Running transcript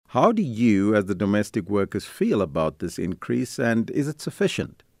How do you, as the domestic workers, feel about this increase, and is it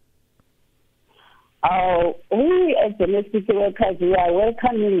sufficient? We as domestic workers, we are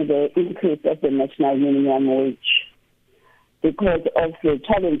welcoming the increase of the national minimum wage because of the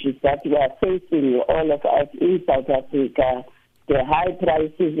challenges that we are facing, all of us in South Africa. The high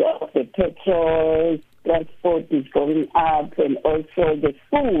prices of the petrol, transport is going up, and also the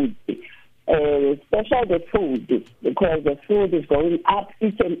food, especially the food, because the food is going up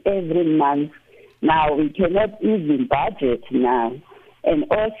each and every month. Now, we cannot even budget now. And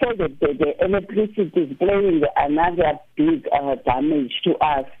also the electricity is playing another big damage to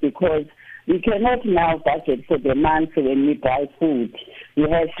us because we cannot now budget for the month when we buy food. We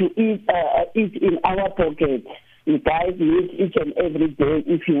have to eat in our pocket. You buy meat each and every day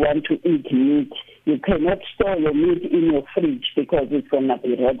if you want to eat meat. You cannot store your meat in your fridge because it's going to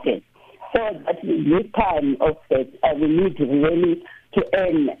be rotten. So at this time of that, we need really to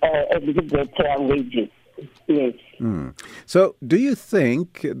earn a little better wages. Yes. So do you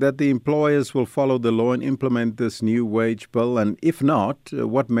think that the employers will follow the law and implement this new wage bill? And if not,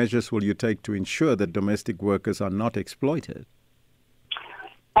 what measures will you take to ensure that domestic workers are not exploited?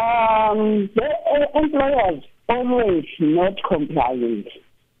 The employers always not compliant.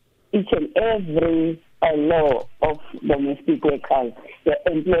 Each and every law of domestic workers, the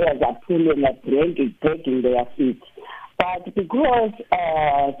employers are pulling and breaking their feet. But because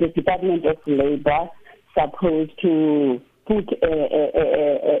the Department of Labour supposed to put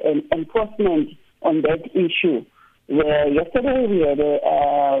an enforcement on that issue. Where yesterday we had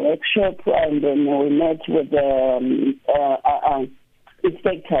a workshop and then we met with the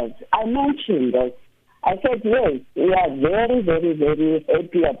inspectors. I mentioned that. I said, yes, we are very, very, very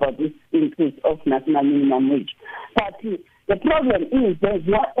happy about this increase of national minimum wage. But the problem is there's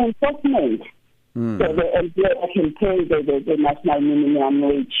no enforcement. So the employer can pay the national minimum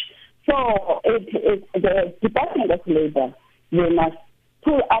wage. So the Department of Labour, they must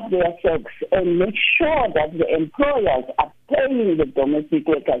pull up their socks and make sure that the employers are paying the domestic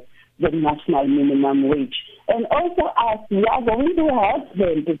workers the national minimum wage. And also us, we are going to help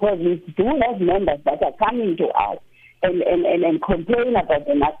them because we do have members that are coming to us and complain about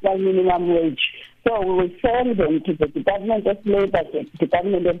the national minimum wage. So we will send them to the Department of Labour. The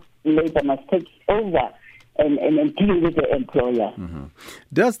Department of Labour must take over and deal with the employer.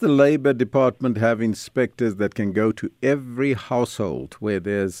 Does the Labour Department have inspectors that can go to every household where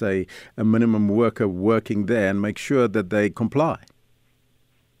there's a minimum worker working there and make sure that they comply?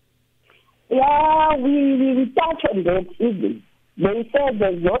 Yeah, we touch on that even. They said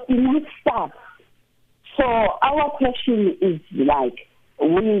there's not enough staff. So our question is like,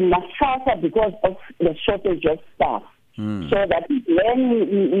 we must suffer because of the shortage of staff. So that when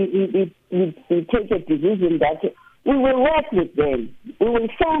we take a decision that we will work with them, we will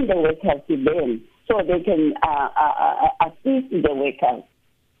send the workers to them so they can assist the workers.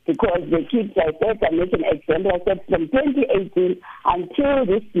 Because they keep, like that, I make an example. I said from 2018 until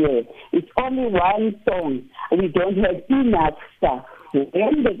this year, it's only one song. We don't have enough staff.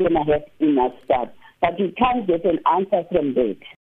 When they're going to have enough staff? But we can't get an answer from that.